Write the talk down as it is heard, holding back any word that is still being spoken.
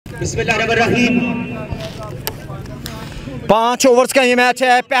बिस्मिल्लाहिर्रहमानिर्रहीम। 5 ओवर्स का ये मैच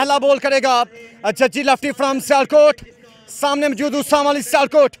है। पहला बॉल करेगा जज्जी लफ्टी फ्रॉम सियालकोट, सामने मौजूद उसामा अली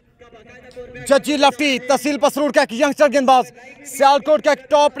सियालकोट। जज्जी लफ्टी तहसील पसरूर का एक यंगस्टर गेंदबाज, सियालकोट का एक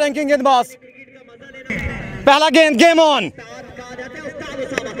टॉप रैंकिंग गेंदबाज। पहला गेंद, गेम ऑन।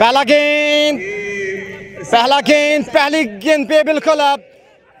 पहला गेंद पहली गेंद पे बिल्कुल अब,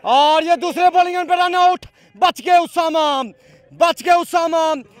 और ये दूसरे बॉलिंग पे रन आउट। बच गए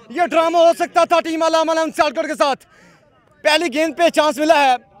उसामा। ये ड्रामा हो सकता था टीम अलाम सियालकोट के साथ। पहली गेंद पे चांस मिला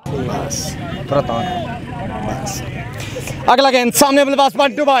है। अगला गेंद सामने बल्लेबाज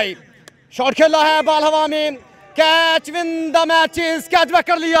बंटू भाई, शॉट खेला है, बॉल हवा में, catch win the matches, catch back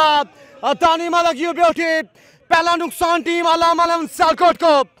कर लिया दानी मालक यू ब्यूटी। पहला नुकसान टीम अलाम सियालकोट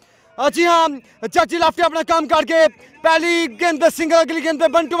को। जी हाँ, जज्जी लफ्टी अपना काम करके पहली गेंद पे सिंगल, अगली गेंद पे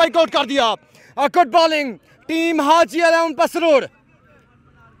बंटू भाई को आउट कर दिया। गुड बॉलिंग टीम हाजी अलाम पसरूर।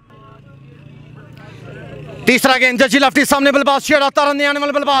 तीसरा गेंद जज्जी लफ्टी, सामने बल्लेबाज शेर आता रहने आने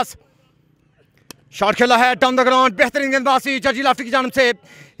वाले बल्लेबाज, शॉट खेला है डाउन द ग्राउंड, बेहतरीन गेंदबाजी जज्जी लफ्टी की जानिब से।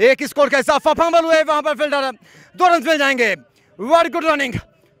 एक स्कोर का इजाफा, फंबल हुए वहां पर फील्डर, 2 रन मिल जाएंगे। Very good running,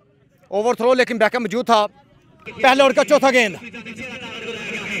 over throw लेकिन बैकअप मौजूद था। पहले ओवर का चौथा गेंद,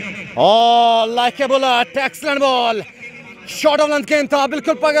 like a bullet, excellent ball, shot of length गेंद था,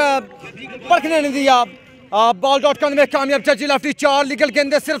 बिल्कुल परखने नहीं दिया। बॉल.com में कामयाब जज्जी लफ्टी, 4 लीगल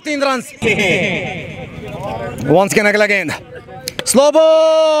गेंदे, सिर्फ 3 रन। वंस गेंद, अगला गेंद, स्लो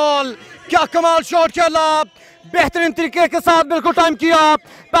बॉल, क्या कमाल शॉट खेला, बेहतरीन तरीके के साथ बिल्कुल टाइम किया।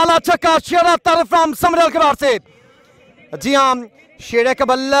 पहला छक्का शेरा तरफ फ्रॉम समरल के बाहर से। जी हाँ, शेरे का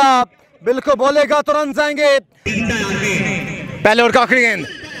बल्ला बिल्कुल बोलेगा तो रन जाएंगे। पहले ओवर का आखिरी गेंद,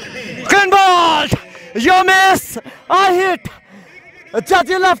 clean ball, you miss, I hit,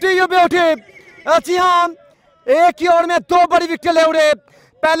 Jajji लफ्टी you beauty. जी हाँ, एक ही ओवर में 2 बड़ी विकेट ले उड़े।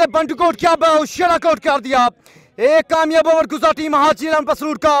 पहले बंटू को आउट किया, शेरा को आउट कर दिया। एक कामयाब ओवर गुजरा टीम हाजी अलाम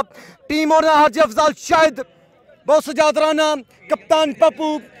पसरूर का। टीम और हाजी अफजाल शाहिद, बहुत सजाद राना, कप्तान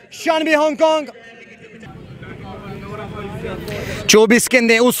पप्पू, शानवी हांगकांग। 24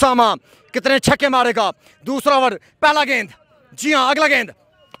 गेंदें, उसामा कितने छक्के मारेगा। दूसरा ओवर, पहला गेंद, जी हाँ अगला गेंद,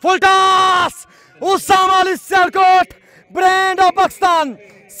 full toss, Usama Ali Sialkot, brand of Pakistan,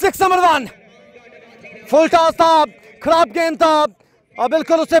 6 number 1। Full toss था, खराब गेंद था और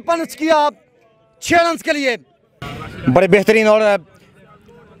बिल्कुल उसे पनिश किया 6 रन के लिए। बड़े बेहतरीन और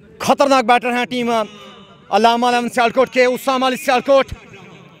खतरनाक बैटर हैं टीम अलाम सियालकोट के, उसामा अली सियालकोट।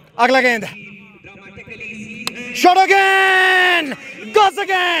 अगला गेंद, शॉट अगेन,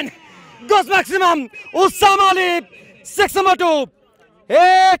 गोस मैक्सिमम, उसामा अली, 6 नंबर 2।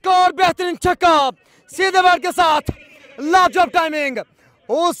 एक और बेहतरीन छक्का सीधे बैट के साथ, लाजवाब टाइमिंग,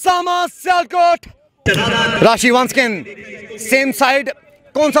 उसामा सियालकोट। राशि वंस गेंद, सेम साइड,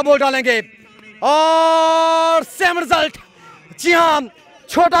 कौन सा बॉल डालेंगे और सेम रिजल्ट। जी हाँ,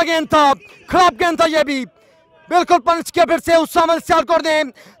 छोटा गेंद था, खराब गेंद था, ये भी बिल्कुल पंच किया फिर से उसामा सियालकोट ने।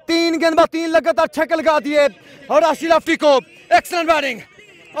 3 गेंद बाद 3 लगातार छक्के लगा दिए और राशि लफ्टी को excellent batting,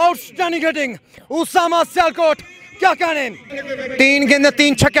 outstanding hitting, Usama Sialkot क्या कहने। 3 गेंद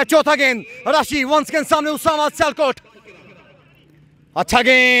 3 छक्के, चौथा गेंद राशि वंस गेंद, सामने उसामा सियालकोट। अच्छा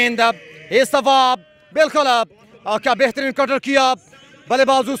गेंद इस दफा बिल्कुल क्या बेहतरीन कटर किया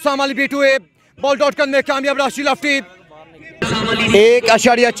बल्लेबाज उसामा अली बीट हुए। बॉल.com में कामयाब राशि लफ्टी।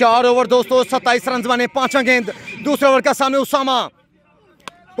 1.4 ओवर दोस्तों, 27 रन बने। 5वां गेंद, दूसरे ओवर का, सामने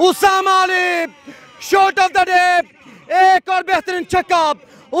Usama Ali, shot of the day, एक और बेहतरीन छक्का,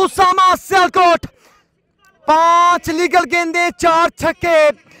 उसामा सियालकोट। 5 लीगल गेंदे, 4 छक्के,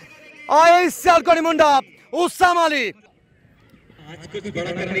 आए सियालकोट मुंडा, उसामा अली आज कुछ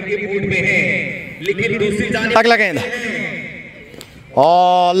बड़ा करने के मूड में है, लेकिन दूसरी जानिब अगला गेंद,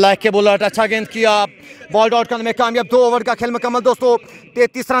 और लाइक के बुलेट, अच्छा गेंद किया। बॉल.com में कामयाब। 2 ओवर का खेल मुकम्मल दोस्तों,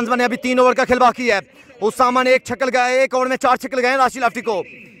 33 रन बने, अभी 3 ओवर का खेल बाकी है। उसामा ने 1 छक्का लगाया, 1 ओवर में 4 छक्के लगाए राशि लफ्टी को।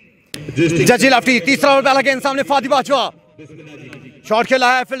 जज्जी लफ्टी, तीसरा ओवर, पहला गेंद, सामने फादी बाजवा, शॉट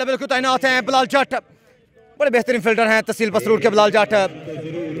खेला है, फील्डर बिल्कुल तैनात हैं, बिलाल जट, बड़े बेहतरीन फील्डर हैं तहसील पसरूर के बिलाल जट।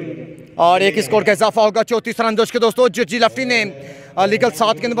 और एक स्कोर का इजाफा होगा, 34 रन दोस्तों। जज्जी लफ्टी ने लीगल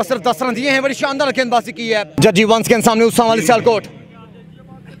 7 गेंद बस सिर्फ 10 रन दिए हैं, बड़ी शानदार गेंदबाजी की है। जज्जी वंस गेंद, सामने Usama Ali Sialkot,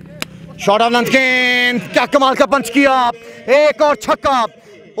 shot of length गेंद, क्या कमाल का पंच किया, एक और छक्का,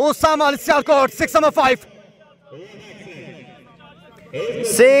 Usama Ali Sialkot, 6 number 5।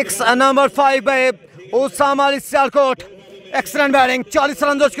 6 number 5 bye Usama Ali Sialkot, excellent batting, 40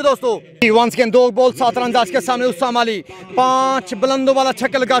 run दोस्तों। वंस गेंद, 2 बॉल 7 रन आज के सामने उसामा अली, 5 बुलंदों वाला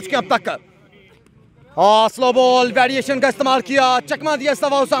छक्का लगा चुके अब तक। स्लो बॉल वेरिएशन का इस्तेमाल किया, चकमा दिया इस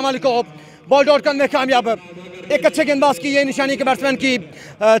दफा उसामा अली को। बॉल.com में कामयाब। एक अच्छे गेंदबाज की ये निशानी के बैट्समैन की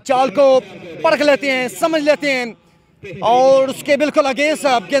चाल को परख लेते हैं, समझ लेते हैं और उसके बिल्कुल अगेंस्ट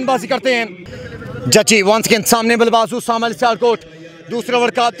गेंदबाजी करते हैं। जची वंस गेंद सामने बल्लेबाज उसामा अली सियालकोट, दूसरे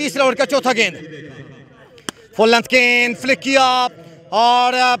ओवर का तीसरे ओवर का चौथा गेंद, फुल लेंथ गेंद फ्लिक किया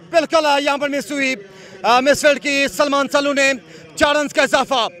और बिल्कुल यहाँ पर मिस हुई, मिसफील्ड की सलमान सालू ने 4 रन का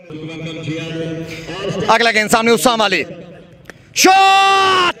इजाफा। अगला गेंद सामने Usama Ali,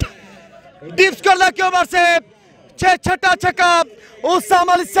 shot deep score leg के ओवर से छठा छक्का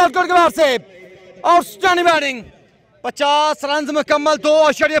उसामा अली सियालकोट के बाहर से। आउटस्टैंडिंग बैटिंग, 50 रन मुकम्मल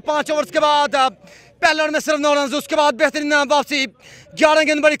 2.5 ओवर्स के बाद, पहले ओवर में सिर्फ 9 रन, उसके बाद बेहतरीन वापसी, 11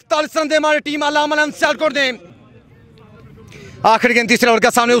 गेंद पर 41 रन दे हमारी टीम अलामा सियालकोट ने। आखिरी गेंद तीसरे ओवर का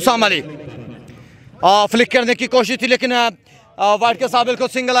सामने उसामा अली, फ्लिक करने की कोशिश थी लेकिन वाइड के साथ बिल्कुल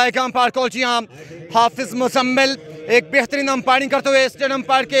सिंगल आए का अंपायर कॉल जी। हाफिज मुजम्मिल एक बेहतरीन अंपायरिंग करते हुए, स्टेट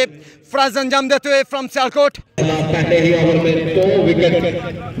अंपायर के फर्ज अंजाम देते हुए फ्रॉम सियालकोट। पहले ही ओवर में 2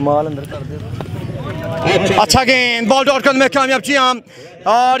 विकेट माल अंदर कर दे। अच्छा गेंद बॉल डॉट करने में कामयाब जी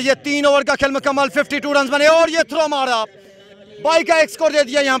और ये 3 ओवर का खेल मुकम्मल, 52 रन बने और ये थ्रो मारा, भाई का एक स्कोर दे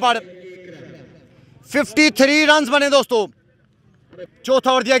दिया यहाँ पर, 53 रन बने दोस्तों।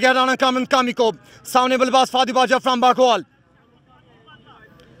 चौथा ओवर दिया गया राना कामी को, सामने बल्लेबाज फादी बाजा फ्रॉम बाकवाल।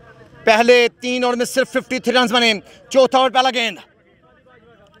 पहले 3 ओवर में सिर्फ 53 रन बने। चौथा ओवर पहला गेंद,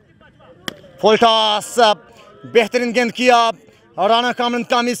 फुल टॉस, बेहतरीन गेंद किया और राना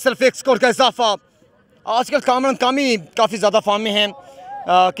कामी सिर्फ एक स्कोर का इजाफा। आजकल कामी काफ़ी ज़्यादा फॉर्म में हैं,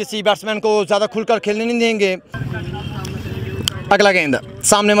 किसी बैट्समैन को ज़्यादा खुलकर खेलने नहीं देंगे। अगला गेंद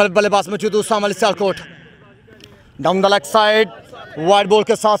सामने बल्लेबाज मौजूद Usama Ali Sialkot, down the leg side, wide ball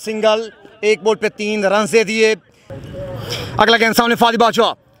के साथ सिंगल, एक बॉल पे 3 रन दे दिए। अगला गेंद सामने फादी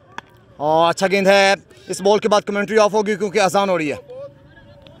बाजवा और अच्छा गेंद है। इस बॉल के बाद कमेंट्री ऑफ होगी क्योंकि आसान हो रही है।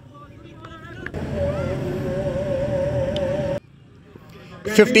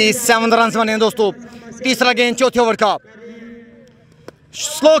 $57 रन बने दोस्तों। तीसरा गेंद चौथे ओवर का,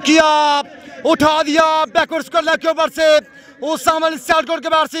 स्लो किया, उठा दिया, बैकवर्ड स्क्वायर लेग के ऊपर से उसामा अली सियालकोट के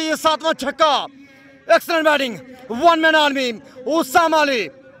बाहर से ये 7वां छक्का। Excellent batting, 1 man army Usama Ali.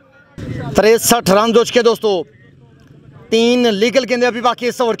 63 run हो चुके दोस्तों, 3 लीगल गेंदें अभी बाकी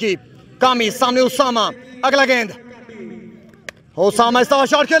इस ओवर की। कामी सामने उसामा, अगला गेंद उसामा इस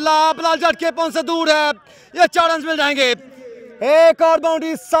शॉट खेला, बिलाल जट के पहुंच से दूर है, ये 4 रन मिल जाएंगे। एक और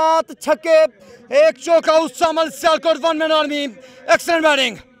बाउंड्री, 7 छक्के, एक चौका Usama Ali Sialkot, 1 man army. Excellent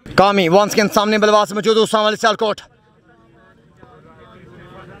batting, कामी वंस गेंद सामने बल्लेबाज मौजूद Usama Ali Sialkot,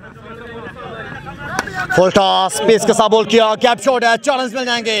 full toss pace के साथ बॉल किया, कैप शॉट है, 4 रन मिल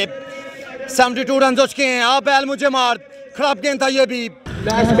जाएंगे। 72 रन हो चुके हैं। अब बैल मुझे मार, खराब गेंद था ये भी।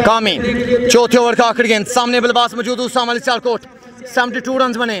 कामी चौथे ओवर का आखिरी गेंद, सामने बल्लेबाज मौजूद उसामा अली सियालकोट, 72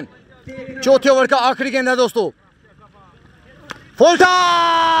 रन बने। चौथे ओवर का आखिरी गेंद है दोस्तों, फुल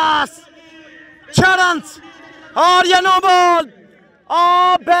टॉस, 6 रन और ये नो बॉल।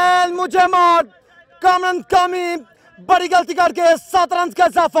 बैल मुझे मार, कामी बड़ी गलती करके 7 रन का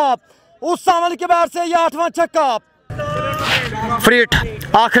इजाफा उसामा अली के बैट से, ये 8वां छक्का। फ्री हिट,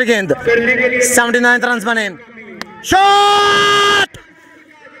 आखिरी गेंद, 79 रन बने। Shot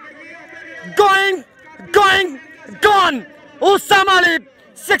gone Usama Ali,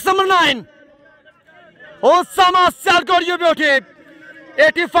 6 number 9 Usama Sialkot you beauty.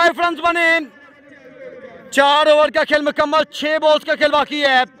 85 run बने। 4 ओवर का खेल मुकम्मल, 6 बॉल्स का खेल बाकी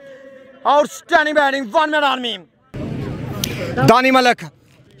है। Outstanding batting, 1 man army. दानी मलिक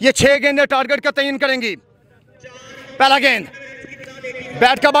ये 6 गेंदें टारगेट का तयन करेंगी। पहला गेंद,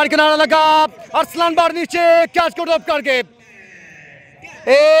 बैट का बाहर किनारा लगा, अरसलान बार नीचे, कैच को ड्रॉप करके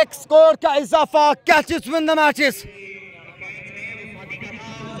 1 स्कोर का इजाफा। Catches win the matches.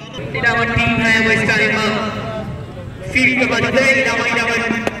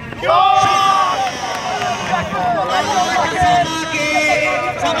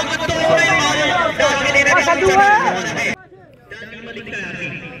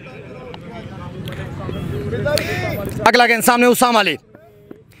 अगला गेंद सामने उसामा अली,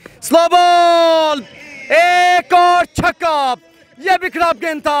 स्लो बॉल, एक और छक्का। यह भी खराब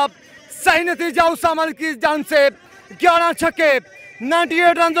गेंद था। सही नतीजा उसामा अली की जान से, 11 छक्के,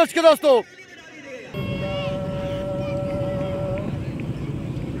 98 रन हो चुके दोस्तों।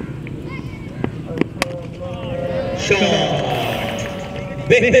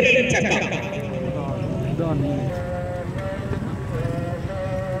 बेहतरीन छक्का।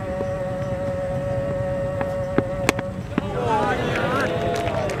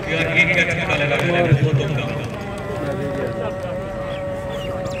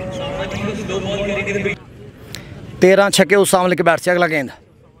 तेरह छक्के उसामा अली के बैट से। अगला गेंद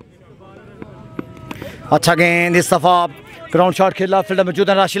अच्छा गेंद इस दफा ग्राउंड शॉट खेला, फील्डर मौजूद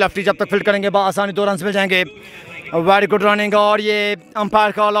है राशि लेफ्टी, जब तक फील्ड करेंगे आसानी 2 रन मिल जाएंगे। वेरी गुड रनिंग और ये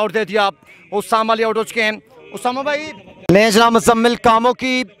अंपायर का ऑल आउट दे दिया। उसामा आउट हो चुके हैं। उसामा भाई ले जनाब मुजम्मिल कामों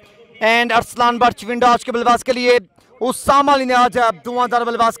की एंड अरसलान बर्च विंडो आज के बल्लेबाज के लिए। उसामा ने आज धुआंधार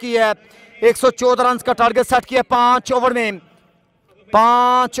बल्लेबाज की है, 114 रन का टारगेट सेट किया 5 ओवर में।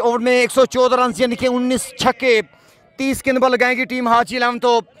 5 ओवर में 114 रन यानी कि 19 छक्के, 30 गेंद पर लगाएगी टीम हाजी 11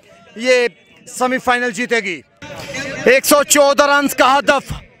 तो ये सेमीफाइनल जीतेगी। 114 रन का हदफ।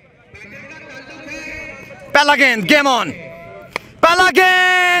 पहला गेंद गेम ऑन, पहला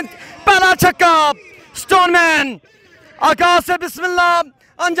गेंद, पहला छक्का, स्टोनमैन आकाश से बिस्मिल्लाह,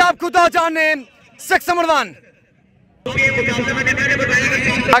 अंजाम खुदा जाने, 6 नंबर 1।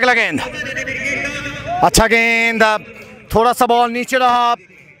 अगला गेंद, अच्छा गेंद, थोड़ा सा बॉल नीचे रहा,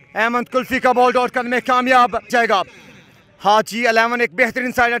 अहमद कुल्फी का बॉल डॉट करने में कामयाब जाएगा। हाजी 11 एक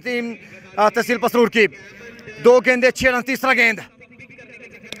बेहतरीन साइड टीम तहसील पसरूर की। 2 गेंदे 6 रन। तीसरा गेंद,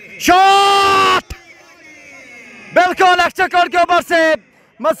 शॉट बिल्कुल एक्स्ट्रा कोर्ट के ऊपर से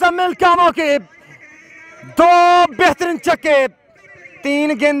मुजम्मिल कामों की 2 बेहतरीन छक्के,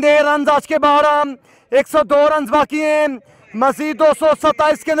 3 गेंदे रन आज के 12, 102 रन बाकी हैं, मजीद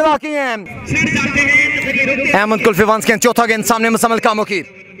 227 गेंद बाकी हैं। अहमद कुल्फी वंस गेंद, चौथा गेंद सामने मुजम्मिल कामों की,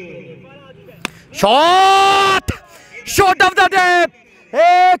 shot shot of the day,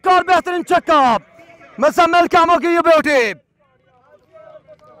 एक और बेहतरीन छक्का मुजम्मिल कामों की। ये ब्यूटी,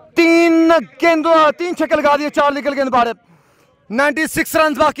 3 छक्के लगा दिए, 4 निकल गेंद बाहर, 96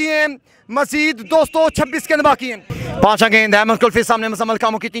 रन बाकी हैं, मजीद 226 गेंद बाकी हैं। 5वां गेंद, अहमद कुल्फी सामने मुजम्मिल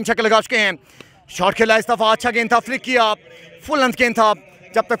कामों की, 3 छक्के लगा चुके हैं। शॉट खेला इस दफा, अच्छा गेंद था, फ्लिक किया, फुल लेंथ गेंद था,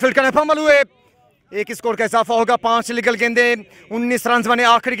 जब तक फील्ड करने फंबल हुए। 1 स्कोर का इजाफा होगा, 5 लीगल गेंदे, 19 रन बने।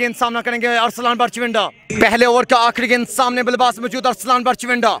 आखिरी गेंद सामना करेंगे अरसलान बर्चविंडा। पहले ओवर का आखिरी गेंद, सामने बल्लेबाज मौजूद Arsalan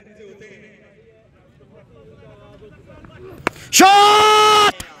बर्चविंडा।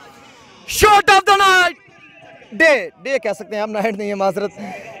 Shot shot of the night, day कह सकते हैं हम, नाइट नहीं है माजरत।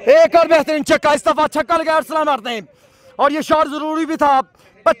 एक और बेहतरीन छक्का, इस दफा छक्का लगा अरसलान मारते हैं और ये शॉट जरूरी भी था।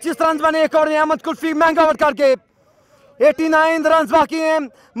 25 रन बने, एक और अहमद कुल्फी महंगा आउट करके। 89 रन बाकी हैं,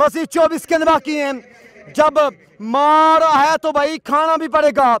 मजीद 24 गेंद बाकी हैं। जब मारा है तो भाई खाना भी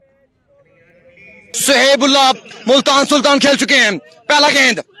पड़ेगा। सुहेबुल्लाह मुल्तान सुल्तान खेल चुके हैं। पहला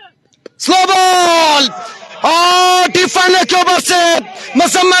गेंद, स्लो बॉल और डिफेंडर के ऊपर से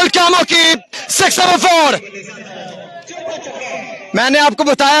मुजम्मिल कामों की 6 नंबर 4। मैंने आपको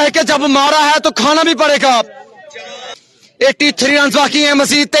बताया है कि जब मारा है तो खाना भी पड़ेगा। 83 रन बाकी हैं,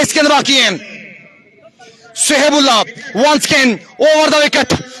 मजीद 23 गेंद बाकी हैं। सुहेबुल्लाह once again over the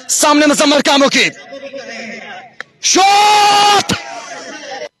wicket, सामने मुजम्मिल कामों की, शॉट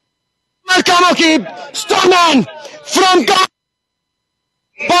कामों की, स्टोनमैन फ्रॉम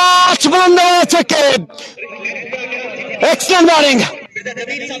 5 बुलंद छक्के, एक्सलेंट बॉलिंग।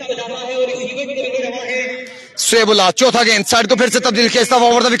 सुहेबुल्लाह चौथा गेंद, साइड को फिर से तब्दील किया, इस दफा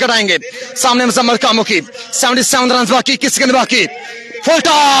ओवर द विकेट आएंगे, सामने मुजम्मिल कामों की, 77 रन बाकी, 21 गेंद बाकी। फुल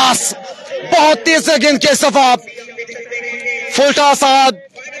टॉस, बहुत तेज गेंद के इस दफा, फुल टॉस,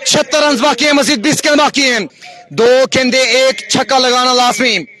 76 रन बाकी है, मजीद 20 गेंद बाकी हैं। 2 गेंदे 1 छक्का लगाना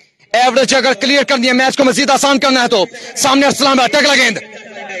लाजमी, एवरेज अगर क्लियर कर दिया, मैच को मजीद आसान करना है तो। सामने अरसलान बैट, अगला गेंद,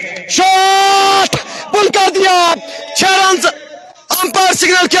 शॉट पुल कर दिया, 6 रन। अंपायर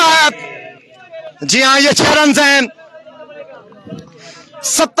सिग्नल क्या है? जी हाँ, ये 6 रन हैं,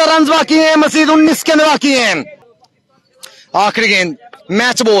 70 रन बाकी हैं, मजीद 19 गेंद बाकी हैं। आखिरी गेंद,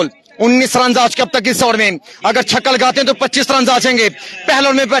 मैच बॉल, 19 रन आज के अब तक इस ओवर में, अगर छक्का लगाते हैं तो 25 रन आ जाएंगे। पहले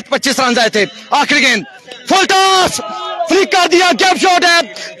ओवर में 25 रन आए थे। आखिरी गेंद, फुल टॉस, फ्लिक कर दिया, गैप शॉट है,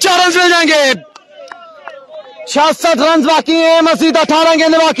 4 रन मिल जाएंगे। 66 रन बाकी हैं, मजीद 18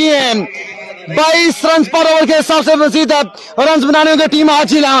 गेंद बाकी हैं। 22 रन पर ओवर के हिसाब से मजीद रन बनाने होंगे टीम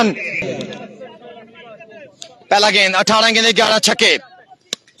हाजी 11। पहला गेंद, 18 गेंदे 11 छक्के,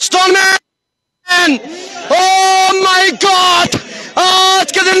 स्टोनमैन, ओह माय गॉड,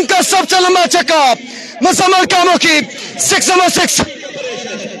 आज के दिन का सबसे लंबा छक्का मुजम्मिल कामों की, 6 नंबर 6,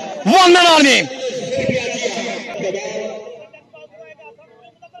 1 मैन आर्मी।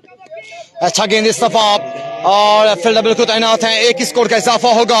 अच्छा गेंद इस दफा और फील्डर बिल्कुल तैनात हैं। 1 स्कोर का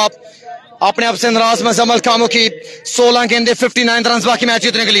इजाफा होगा, अपने आप से नाराज मुजम्मिल कामों की, 16 गेंदे 59 रन बाकी मैच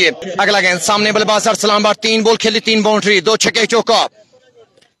जीतने के लिए। अगला गेंद, सामने बल्लेबाज अरसलान बार, 3 बॉल खेली, 3 बाउंड्री, 2 छक्के चौका,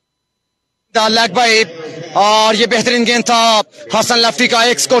 लेग बाई, और ये बेहतरीन गेंद था हसन लफ्टी का।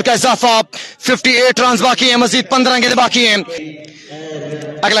 1 स्कोर का इजाफा, 58 रन बाकी हैं, मजीद 15 गेंद बाकी हैं।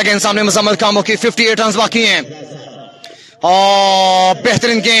 अगला गेंद, सामने मुजम्मिल कामों की, 58 रन बाकी हैं और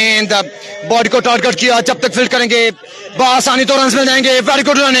बेहतरीन गेंद, बॉडी को टारगेट किया, जब तक फील्ड करेंगे बआसानी तो रन मिल जाएंगे। वेरी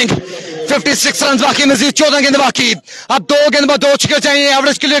गुड रनिंग, 56 रन बाकी, मजीद 14 गेंद बाकी। अब 2 गेंद पर 2 छक्के चाहिए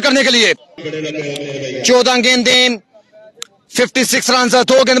एवरेज क्लियर करने के लिए। 14 गेंदें 56 रन,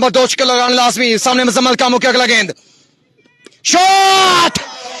 2 गेंद पर 2 छक्के लगाने लाजमी। सामने मुजम्मिल कामों की अगला गेंद, शॉट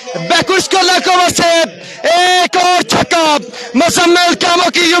बैकवर्ड कॉर्नर कवर से एक और छक्का, मुजम्मिल कामों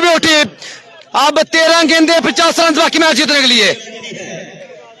की यू ब्यूटी। अब 13 गेंदे 50 रन बाकी मैच जीतने के लिए।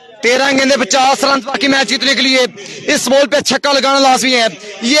 13 गेंदे 50 रन बाकी मैच जीतने के लिए इस बॉल पे छक्का लगाना लाजमी है।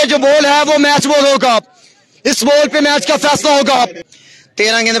 ये जो बॉल है वो मैच बॉल होगा, इस बॉल पे मैच का फैसला होगा।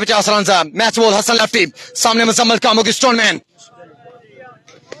 13 गेंदे 50 run, match ball. Hasan lefty, सामने मुजम्मिल कामों की, स्टोनमैन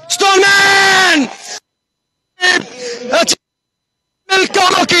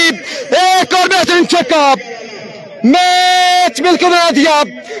कामों की एक और बेहतरीन छक्का, मैच बिल्कुल बना दिया।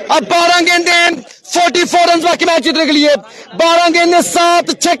 अब 12 गेंदे 44 रन बाकी मैच जीतने के लिए। 12 गेंदे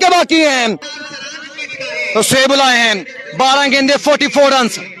 7 छक्के बाकी हैं, तो शेब आए हैं। 12 गेंदे 44 रन,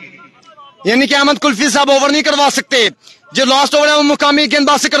 यानी कि अहमद कुल्फी साहब ओवर नहीं करवा सकते, जो लास्ट ओवर है वो मुकामी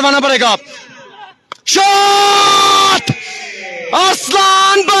गेंदबाज से करवाना पड़ेगा। शॉट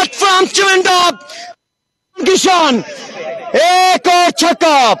अरसलान बट फ्रॉम चुविंडा, किशान एक और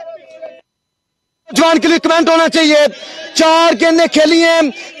छक्का। जवान के लिए कमेंट होना चाहिए। 4 गेंदें खेली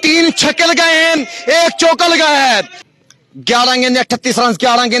हैं, 3 छक्के लगाए हैं, 1 चौका लगाया है। 11 गेंदे 38 रन,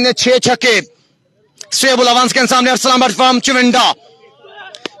 11 गेंदे 6 छक्के। स्वेबुल अवांस के सामने अरसलान बट फ्रॉम चुविंडा,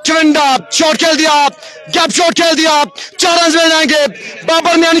 शॉट खेल दिया, गैप शॉट खेल दिया, 4 रन मिल जाएंगे।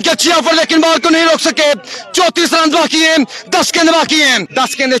 बाबर मियानी की अच्छी ऑफर, लेकिन बॉल को नहीं रोक सके। 34 रन बाकी हैं, 10 गेंद बाकी हैं,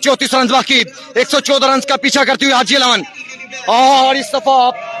 10 गेंदे 34 रन बाकी। 114 रन का पीछा करती हुई हाजी अलान, और इस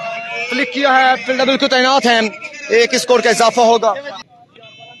दफा फ्लिक किया है, फील्डर बिल्कुल तैनात है, 1 स्कोर का इजाफा होगा।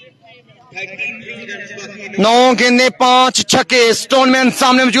 9 गेंदे 5 छक्के। स्टोनमैन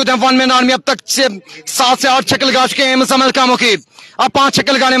सामने मौजूद है, 1 मैन आर्मी अब तक 7 से 8 छक्के लगा चुके हैं मुजम्मिल कामों की। अब 5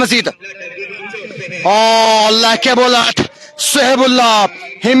 छक्के लगाने मजीद। सुहेबुल्लाह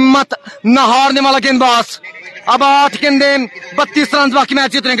हिम्मत न हारने वाला गेंदबाज। अब 8 गेंदे 32 रन बाकी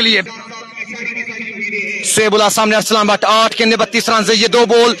मैच जीतने के लिए। सुहेबुल्लाह सामने अरसलान बट, 8 गेंदे 32 रन से ये 2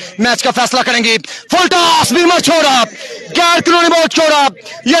 बॉल मैच का फैसला करेंगी। फुल टॉस बीमा छोड़ा, गैर कानूनी बॉल छोड़ा,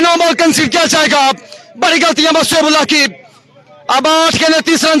 ये 9 बॉल कंसीड किया जाएगा। बड़ी गलतियां बस सुहेबुल्लाह की। अब 8 गेंदे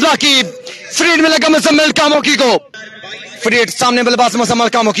 30 रन बाकी। फ्रीड मिलेगा मुजम्मिल कामों की को। फ्रीड सामने बल्लेबाज मुजम्मिल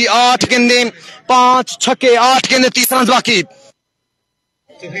कामों की, 8 गेंदे 5 छक्के, 8 गेंदे 30 रन बाकी।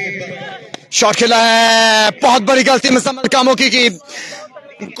 शॉट खेला है, बहुत बड़ी गलती मुजम्मिल कामों की।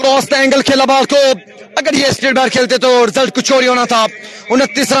 क्रॉस द एंगल खेला बॉल को, अगर ये स्ट्रेट बार खेलते तो रिजल्ट कुछ और ही होना था।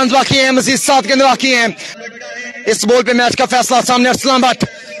 29 रन बाकी हैं, मजीद 7 गेंद बाकी हैं। इस बॉल पे मैच का फैसला। सामने अरसलान बट,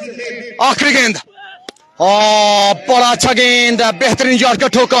 आखिरी गेंद, बड़ा अच्छा गेंद, बेहतरीन यॉर्कर का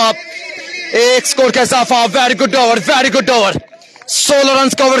ठोका, 1 स्कोर का इजाफा। Very good over, very good over. 16 run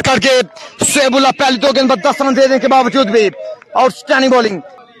cover करके सुहेबुल्लाह पहली 2 गेंद पर 10 रन देने के बावजूद भी आउटस्टैंडिंग बॉलिंग।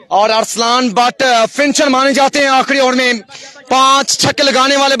 और अरसलान बट फिनिशर माने जाते हैं आखिरी ओवर में। 5 छक्के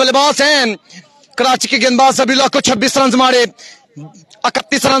लगाने वाले बल्लेबाज हैं। कराची के गेंदबाज सबीला को 26 रन मारे,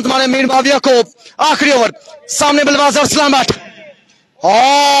 31 रन मारे मीर बाविया को। आखिरी ओवर, सामने बल्लेबाज अरसलान बट,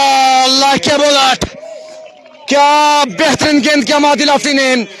 क्या बेहतरीन गेंद किया मादी लफ्टी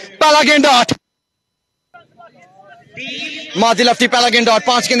ने। पहला गेंद 8, मादी लफ्टी पहला गेंद 8,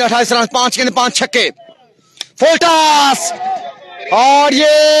 5 गेंद 28 रन, 5 गेंद 5 छक्के। फुल टॉस, और ये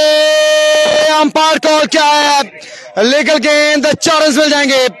अंपायर कॉल क्या है, लीगल गेंद, 4 रन मिल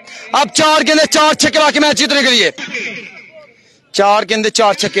जाएंगे। अब 4 गेंदे 4 छक्के बाकी मैच जीतने के लिए। 4 गेंदे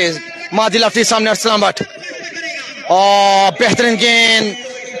 4 छक्के। मादी लफ्टी सामने अरसलान बट, और बेहतरीन गेंद,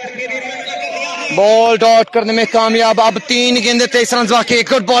 बॉल डॉट करने में कामयाब। अब 3 गेंदे 23 रन बाकी।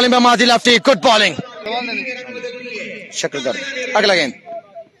 गुड बॉलिंग बाय मादी लफ्टी, गुड बॉलिंग। शक्ल अगला गेंद,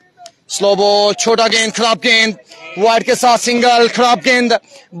 स्लो बॉल, छोटा गेंद, खराब गेंद, वाइड के साथ सिंगल, खराब गेंद,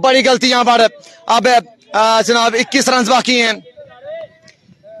 बड़ी गलती यहां पर। अब जनाब 21 रन बाकी हैं,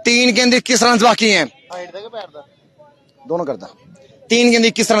 3 गेंद 21 रन बाकी हैं, दोनों करता। 3 गेंद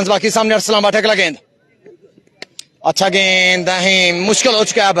 21 रन बाकी। सामने अरसलान बट, अगला गेंद, अच्छा गेंद नहीं, मुश्किल हो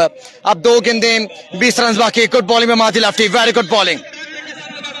चुका है। अब 2 गेंदे 20 रन बाकी। गुड बॉलिंग में मादी लफ्टी, वेरी गुड बॉलिंग।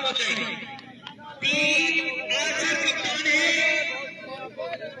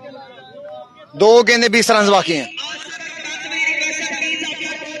 2 गेंदे 20 रन बाकी हैं।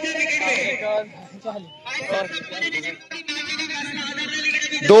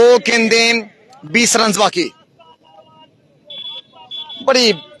 दो गेंदे 20 रन बाकी।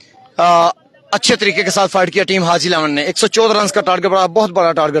 बड़ी अच्छे तरीके के साथ फाइट किया टीम हाजी इलेवन ने। 114 रन का टारगेट, बड़ा बहुत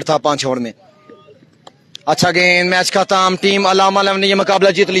बड़ा टारगेट था 5 ओवर में। अच्छा गेंद, मैच खत्म। टीम अलामा 11 ने यह मुकाबला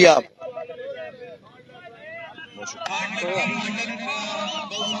जीत लिया।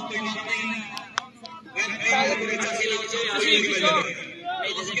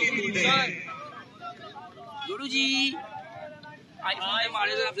 गुरु जी आईफोन पे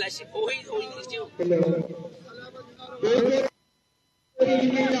मारे जरा फ्लैश ओही ओही नीचे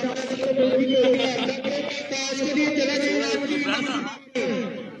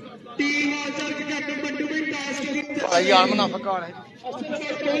यार मुनाफा है।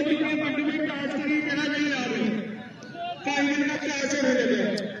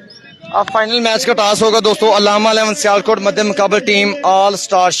 अब फाइनल मैच का टॉस होगा दोस्तों। अल्लामा 11 सियालकोट मध्य मुकाबले टीम ऑल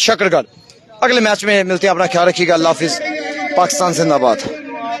स्टार शकरगढ़। अगले मैच में मिलते हैं, अपना ख्याल रखिएगा। अल्लाह हाफिज। पाकिस्तान जिंदाबाद।